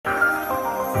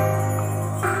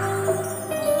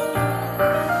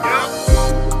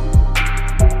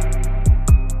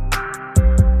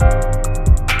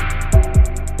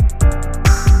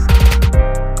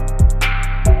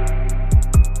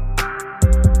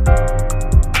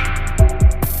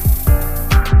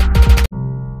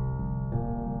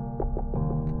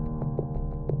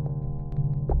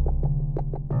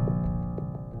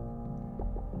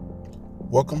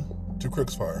Welcome to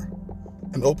Crooksfire,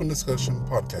 an open discussion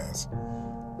podcast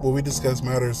where we discuss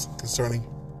matters concerning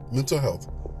mental health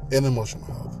and emotional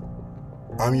health.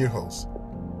 I'm your host,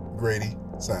 Grady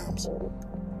Sams.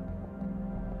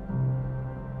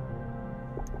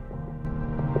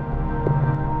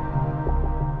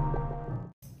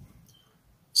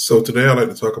 So today I'd like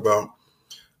to talk about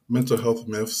mental health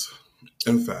myths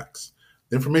and facts.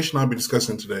 The information I'll be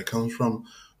discussing today comes from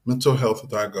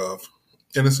mentalhealth.gov,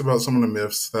 and it's about some of the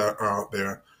myths that are out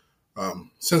there.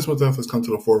 Since mental health has come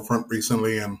to the forefront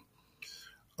recently, and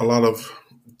a lot of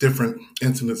different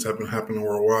incidents have been happening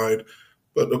worldwide,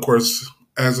 but of course,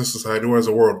 as a society or as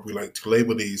a world, we like to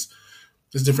label these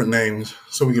as different names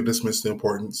so we can dismiss the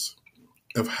importance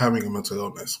of having a mental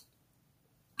illness.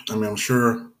 I mean, I'm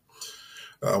sure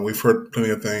we've heard plenty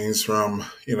of things from,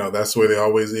 that's the way it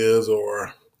always is,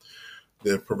 or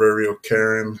the proverbial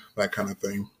Karen, that kind of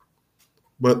thing.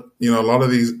 But, a lot of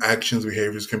these actions,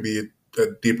 behaviors can be a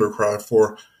deeper cry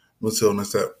for mental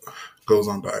illness that goes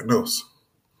undiagnosed.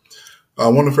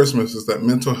 One of the first myths is that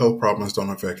mental health problems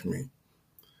don't affect me.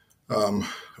 The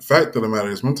fact of the matter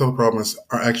is mental health problems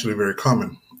are actually very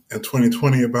common. In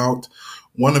 2020, about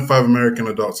 1 in 5 American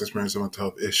adults experience a mental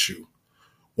health issue.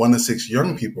 1 in 6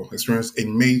 young people experience a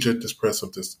major depressive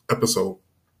episode.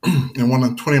 And 1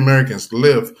 in 20 Americans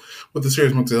live with a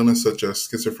serious mental illness such as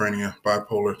schizophrenia,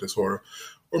 bipolar disorder,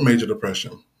 or major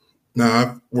depression. Now,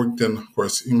 I've worked in, of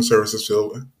course, human services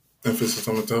field, emphasis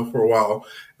on mental health for a while,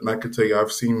 and I can tell you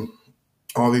I've seen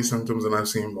all these symptoms and I've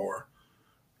seen more.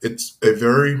 It's a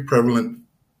very prevalent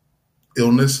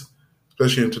illness,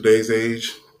 especially in today's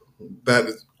age, that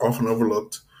is often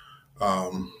overlooked,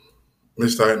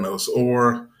 misdiagnosed,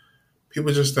 or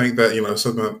people just think that,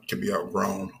 something that can be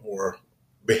outgrown or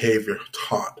behavior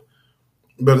taught.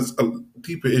 But it's a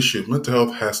deeper issue. Mental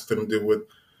health has to do with,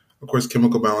 of course,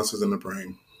 chemical balances in the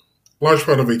brain. A large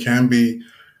part of it can be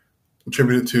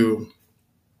attributed to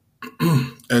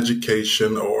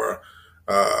education or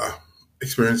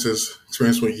experience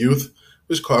with youth,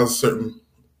 which cause certain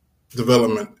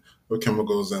development of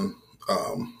chemicals and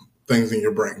things in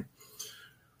your brain.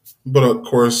 But of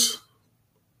course,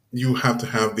 you have to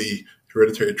have the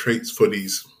hereditary traits for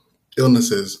these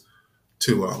illnesses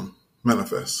to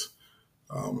manifest.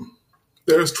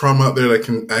 There's trauma out there that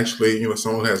can actually,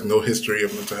 someone has no history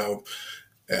of mental health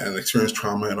and experience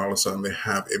trauma, and all of a sudden they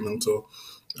have a mental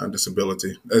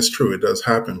disability. That's true. It does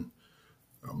happen.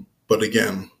 But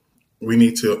again, we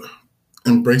need to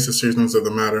embrace the seriousness of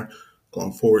the matter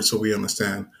going forward so we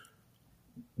understand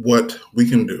what we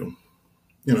can do,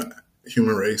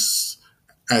 human race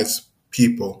as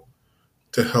people,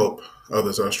 to help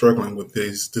others who are struggling with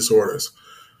these disorders.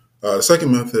 The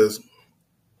second myth is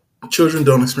children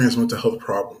don't experience mental health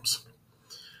problems.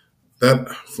 That,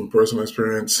 from personal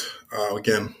experience,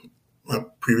 again, my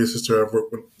previous history, I've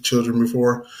worked with children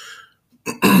before.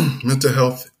 Mental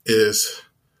health is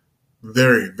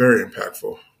very, very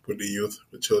impactful with the youth,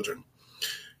 with children.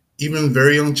 Even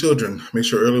very young children may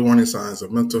show early warning signs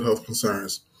of mental health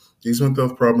concerns. These mental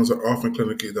health problems are often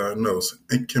clinically diagnosed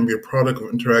and can be a product of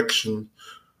interaction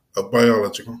of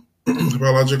biological,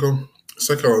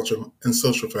 psychological, and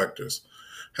social factors.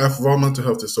 Half of all mental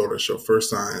health disorders show first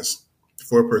signs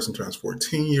before a person turns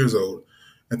 14 years old,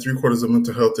 and 3/4 of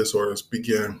mental health disorders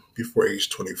begin before age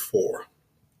 24.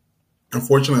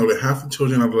 Unfortunately, half of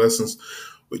children and adolescents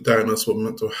diagnosed with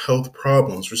mental health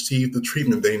problems receive the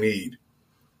treatment they need.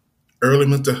 Early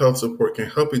mental health support can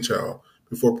help a child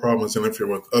before problems interfere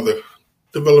with other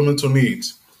developmental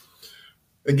needs.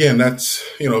 Again, that's,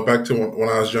 back to when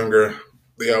I was younger,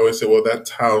 they always say, well, that's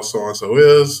how so-and-so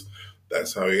is.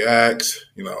 That's how he acts.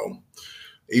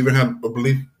 Even had a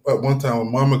belief at one time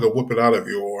when mama could whip it out of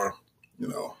you, or,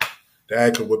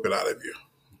 dad could whip it out of you.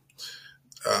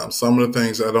 Some of the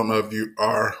things, I don't know if you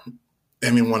are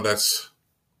anyone that's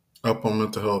up on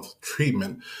mental health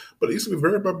treatment, but it used to be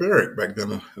very barbaric back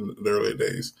then in the early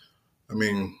days. I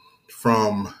mean,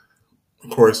 from, of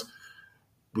course,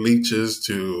 leeches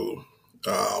to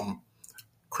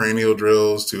cranial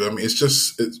drills to,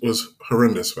 it was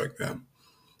horrendous back then.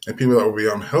 And people that were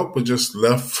beyond help were just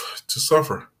left to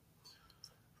suffer.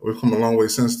 We've come a long way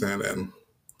since then. And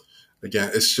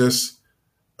again, it's just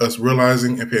us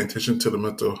realizing and paying attention to the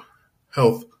mental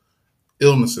health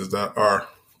illnesses that are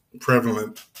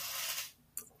prevalent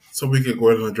so we can go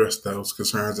ahead and address those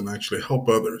concerns and actually help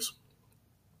others.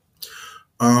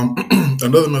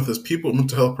 Another myth is people with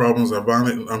mental health problems are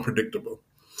violent and unpredictable.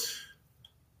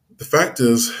 The fact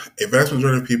is, a vast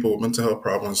majority of people with mental health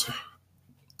problems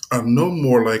are no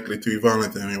more likely to be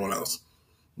violent than anyone else.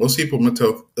 Most people with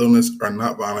mental health illness are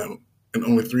not violent and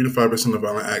only 3 to 5% of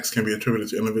violent acts can be attributed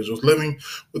to individuals living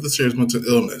with a serious mental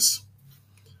illness.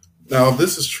 Now,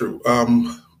 this is true.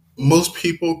 Most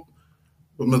people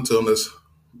with mental illness,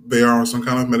 they are on some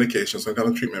kind of medication, some kind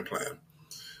of treatment plan.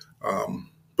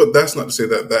 But that's not to say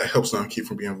that that helps them keep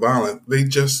from being violent. They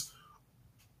just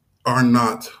are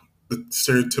not the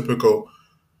stereotypical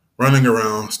running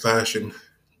around, slashing,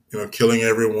 killing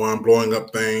everyone, blowing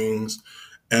up things,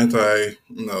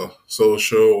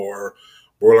 social or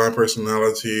borderline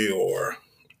personality, or,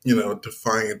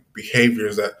 defiant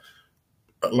behaviors that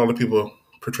a lot of people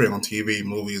portray on TV,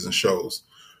 movies, and shows.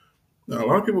 Now, a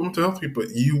lot of people with mental health people,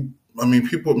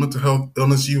 people with mental health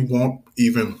illness, you won't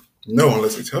even know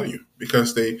unless they tell you,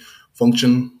 because they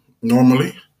function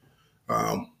normally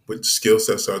with skill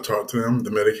sets that are taught to them,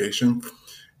 the medication,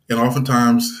 and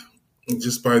oftentimes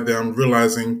just by them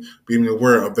realizing, being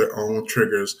aware of their own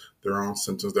triggers, their own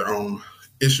symptoms, their own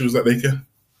issues that they can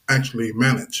actually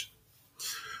manage.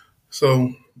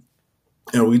 So,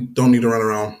 we don't need to run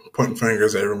around pointing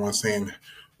fingers at everyone saying,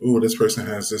 "Ooh, this person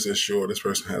has this issue," or "this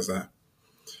person has that."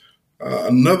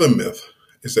 Another myth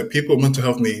is that people with mental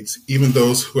health needs, even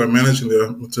those who are managing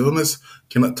their mental illness,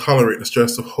 cannot tolerate the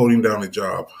stress of holding down a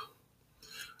job.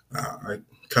 I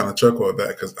kind of chuckle at that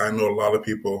because I know a lot of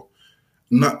people,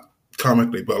 not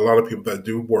comically, but a lot of people that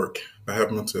do work that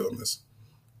have mental illness.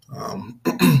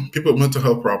 People with mental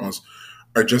health problems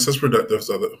are just as productive as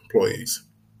other employees.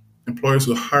 Employers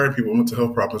who hire people with mental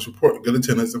health problems report good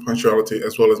attendance and punctuality,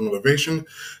 as well as motivation,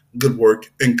 good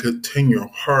work, and good tenure,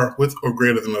 par with or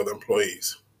greater than other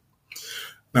employees.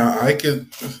 Now, I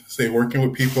could say working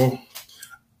with people,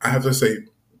 I have to say,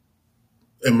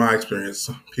 in my experience,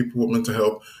 people with mental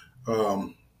health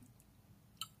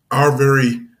are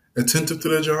very attentive to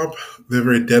their job. They're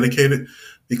very dedicated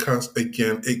because,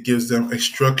 again, it gives them a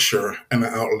structure and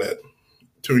an outlet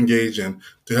to engage in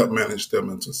to help manage their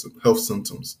mental health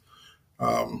symptoms.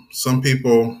 Some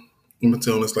people with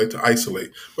mental illness like to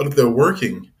isolate, but if they're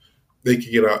working, they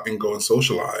can get out and go and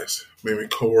socialize. Maybe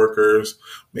coworkers,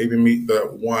 maybe meet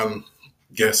that one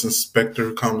guest inspector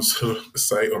who comes to the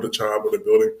site or the job or the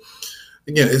building.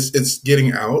 Again, it's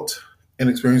getting out and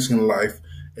experiencing life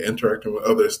and interacting with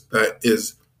others that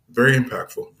is very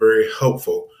impactful, very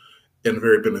helpful, and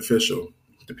very beneficial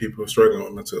to people who are struggling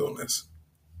with mental illness.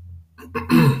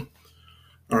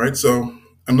 All right, so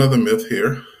another myth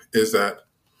here is that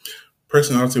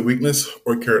personality weakness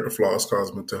or character flaws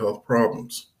cause mental health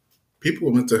problems. People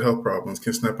with mental health problems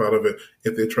can snap out of it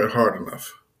if they try hard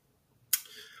enough.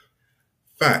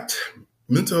 Fact,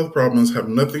 mental health problems have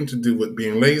nothing to do with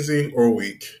being lazy or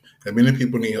weak, and many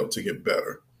people need help to get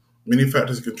better. Many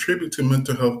factors contribute to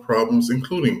mental health problems,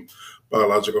 including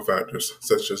biological factors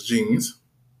such as genes,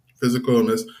 physical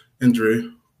illness,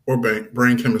 injury, or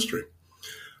brain chemistry.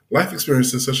 Life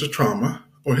experiences such as trauma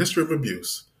or history of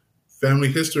abuse,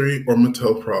 family history, or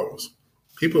mental health problems.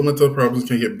 People with mental health problems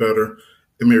can get better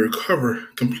and may recover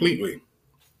completely.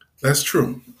 That's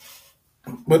true.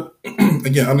 But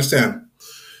again, understand,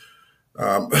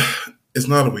 it's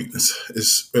not a weakness.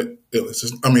 It's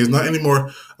not any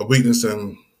more a weakness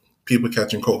than people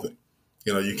catching COVID.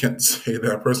 You can't say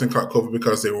that a person caught COVID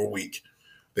because they were weak.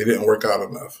 They didn't work out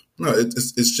enough. No,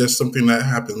 it's just something that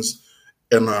happens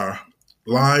in our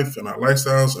life, in our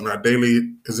lifestyles, in our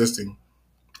daily existing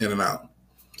in and out.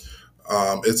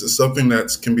 Is it something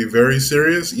that can be very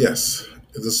serious? Yes.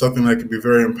 Is it something that can be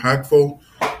very impactful?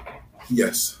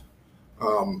 Yes.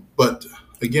 But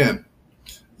again,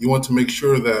 you want to make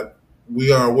sure that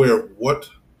we are aware of what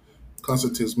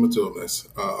constitutes mental illness,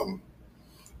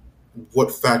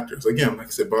 what factors. Again, like I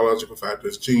said, biological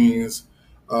factors, genes.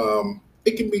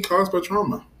 It can be caused by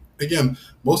trauma. Again,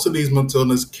 most of these mental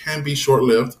illness can be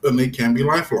short-lived and they can be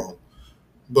lifelong.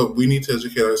 But we need to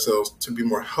educate ourselves to be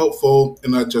more helpful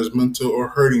and not judgmental or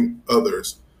hurting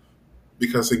others.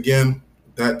 Because again,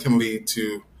 that can lead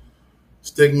to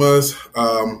stigmas,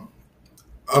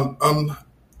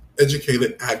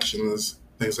 uneducated actions,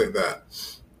 things like that.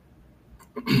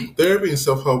 Therapy and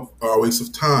self-help are a waste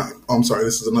of time. Oh, I'm sorry,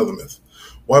 this is another myth.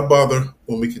 Why bother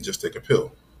when we can just take a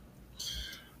pill?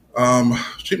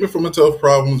 Treatment for mental health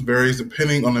problems varies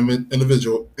depending on the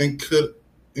individual and could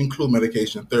include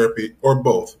medication, therapy, or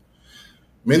both.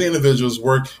 Many individuals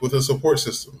work with a support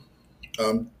system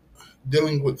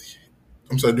during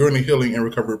the healing and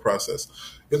recovery process.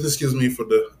 You'll excuse me for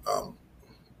the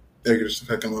just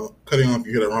cutting off.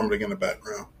 You hear that rumbling in the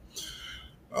background.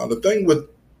 The thing with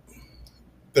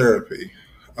therapy,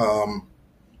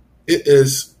 it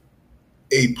is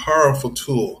a powerful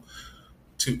tool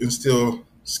to instill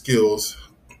skills,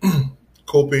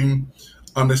 coping,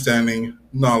 understanding,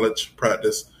 knowledge,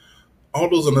 practice. All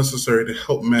those are necessary to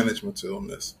help manage mental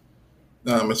illness.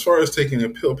 As far as taking a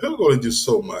pill can only do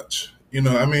so much.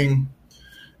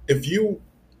 If you,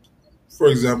 for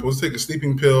example, let's take a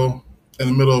sleeping pill in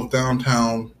the middle of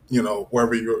downtown,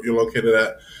 wherever you're located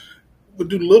at, would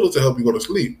do little to help you go to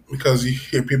sleep because you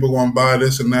hear people going by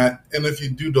this and that. And if you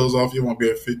do doze off, you won't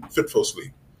be fit for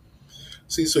sleep.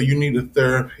 See, so you need the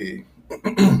therapy,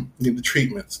 you need the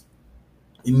treatments,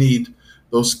 you need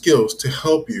those skills to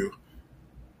help you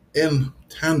in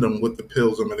tandem with the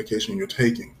pills or medication you're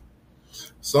taking.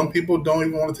 Some people don't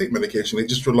even want to take medication. They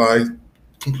just rely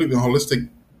completely on holistic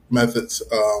methods,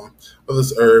 whether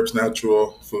it's herbs,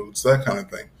 natural foods, that kind of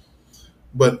thing.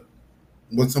 But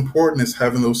what's important is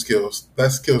having those skills,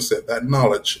 that skill set, that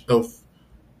knowledge of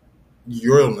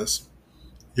your illness,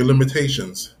 your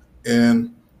limitations,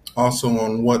 and also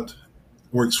on what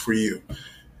works for you.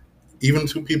 Even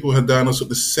two people who are diagnosed with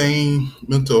the same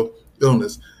mental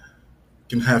illness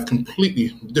can have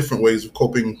completely different ways of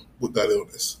coping with that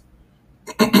illness.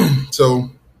 So,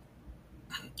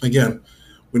 again,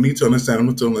 we need to understand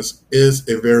mental illness is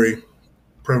a very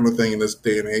prevalent thing in this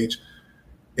day and age,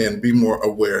 and be more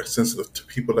aware, sensitive to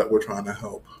people that we're trying to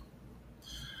help.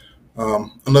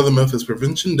 Another myth is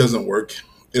prevention doesn't work.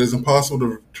 It is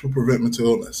impossible to prevent mental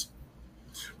illness.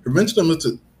 Prevention of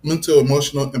mental,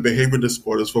 emotional, and behavioral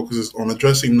disorders focuses on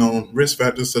addressing known risk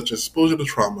factors such as exposure to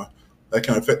trauma that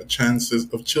can affect the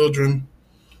chances of children,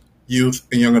 youth,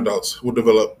 and young adults who will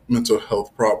develop mental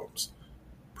health problems.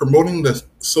 Promoting the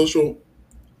social,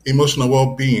 emotional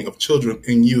well-being of children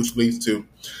and youth leads to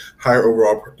higher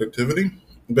overall productivity,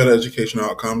 better educational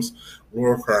outcomes,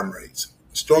 lower crime rates,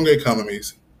 stronger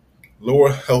economies,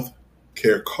 lower health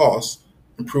care costs,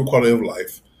 improved quality of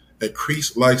life,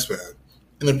 increased lifespan,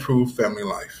 and improved family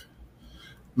life.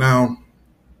 Now,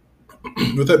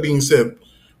 with that being said,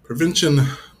 prevention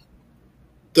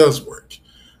does work.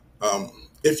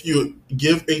 If you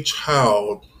give a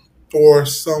child or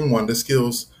someone the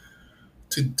skills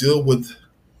to deal with,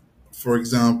 for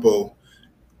example,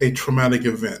 a traumatic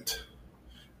event,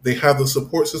 they have the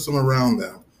support system around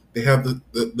them. They have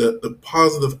the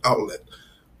positive outlet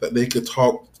that they could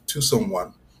talk to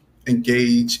someone,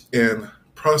 engage in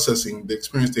processing the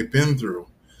experience they've been through.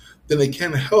 Then they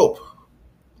can help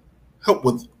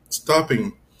with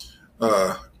stopping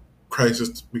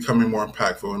crisis becoming more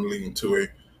impactful and leading to a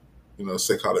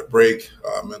psychotic break,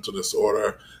 mental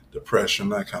disorder, depression,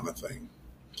 that kind of thing.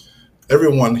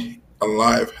 Everyone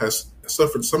alive has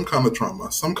suffered some kind of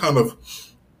trauma, some kind of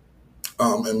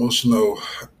emotional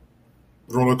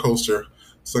roller coaster,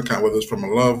 some kind, whether it's from a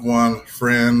loved one,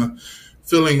 friend,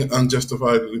 feeling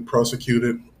unjustifiably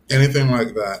prosecuted, anything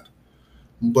like that.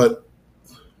 But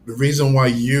the reason why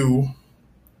you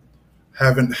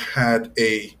haven't had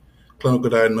a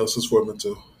clinical diagnosis for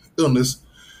mental illness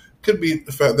could be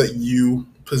the fact that you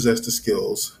possess the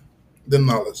skills, the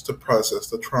knowledge to process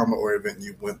the trauma or event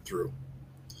you went through.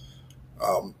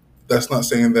 That's not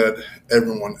saying that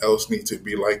everyone else needs to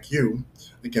be like you.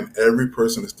 Again, every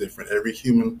person is different. Every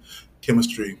human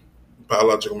chemistry,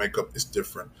 biological makeup is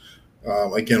different.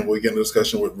 Again, we'll get into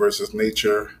discussion with versus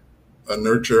nature,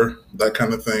 nurture, that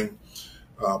kind of thing.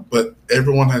 But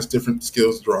everyone has different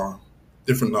skills drawn,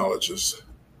 different knowledges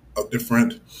of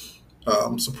different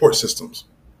support systems.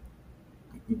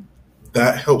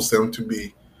 That helps them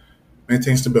to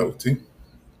maintain stability,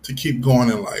 to keep going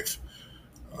in life,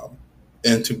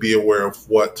 and to be aware of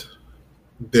what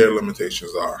their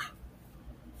limitations are.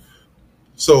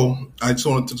 So I just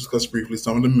wanted to discuss briefly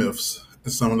some of the myths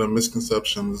and some of the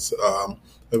misconceptions of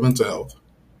mental health.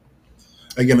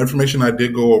 Again, information I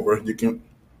did go over, you can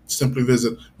simply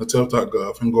visit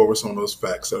mentalhealth.gov and go over some of those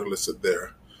facts that are listed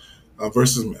there.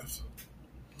 Versus myth.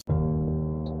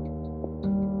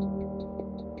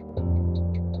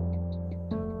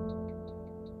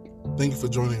 Thank you for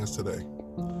joining us today.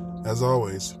 As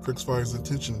always, Cricksfire's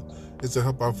intention is to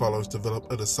help our followers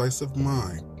develop a decisive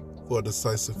mind for a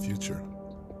decisive future.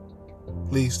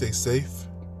 Please stay safe,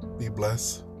 be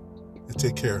blessed, and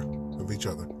take care of each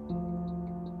other.